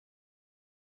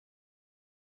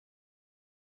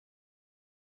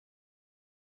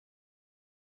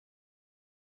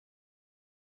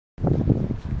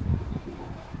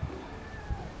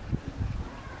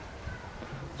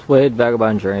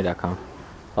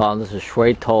SuedeVagabondJourney.com. This is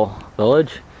Shuitou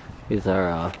Village. These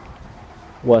are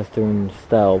Western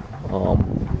style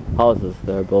houses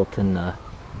that are built in the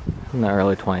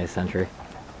early 20th century.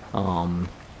 I'm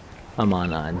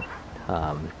on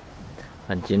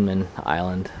Kinmen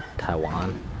Island,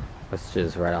 Taiwan, which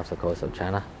is right off the coast of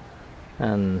China,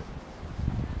 and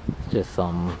just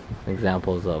some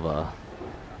examples of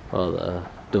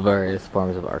the various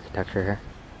forms of architecture here.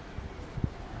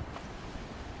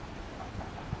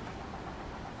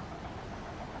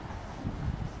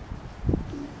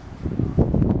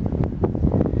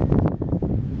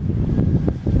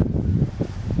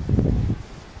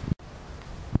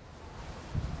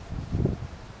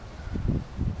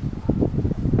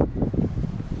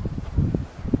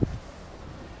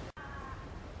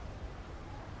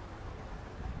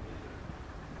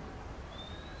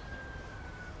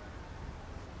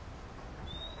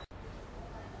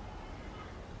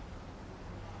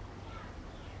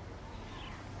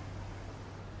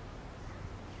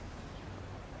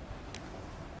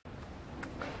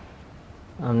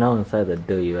 I'm now inside the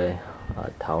Duyue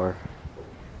Tower,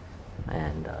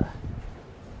 and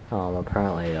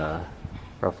apparently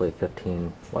roughly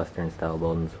 15 Western style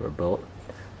buildings were built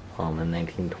in the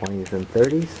 1920s and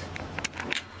 30s,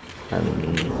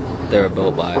 and they were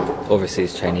built by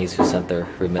overseas Chinese who sent their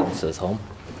remittances home,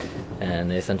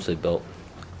 and they essentially built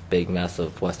big,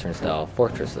 massive Western style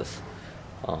fortresses.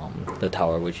 The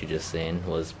tower, which you just seen,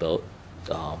 was built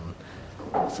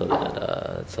so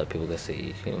that people could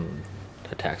see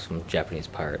attacks from Japanese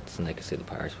pirates, and they could see the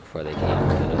pirates before they came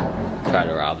to try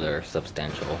to rob their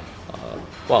substantial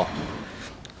wealth.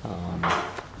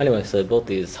 Anyway, so they built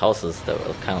these houses that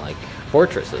were kind of like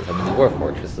fortresses. I mean, they were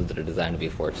fortresses that are designed to be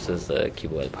fortresses to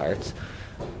keep away the pirates,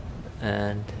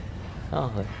 and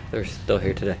they're still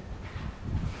here today.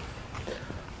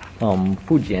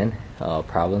 Fujian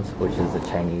province, which is a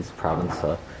Chinese province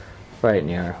right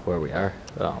near where we are.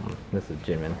 This is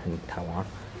Kinmen in Taiwan,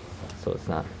 so it's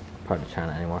not part of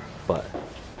China anymore, but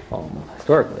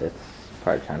historically it's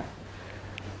part of China.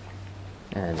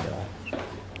 And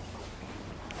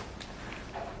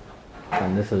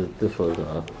this was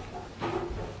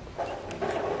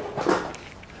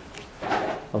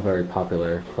a very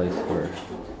popular place where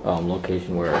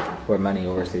location where many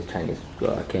overseas Chinese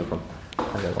came from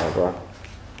and they went abroad.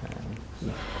 And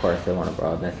of course they went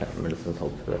abroad and they sent remittances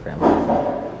home to their families.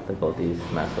 They built these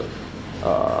massive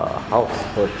house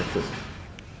fortresses.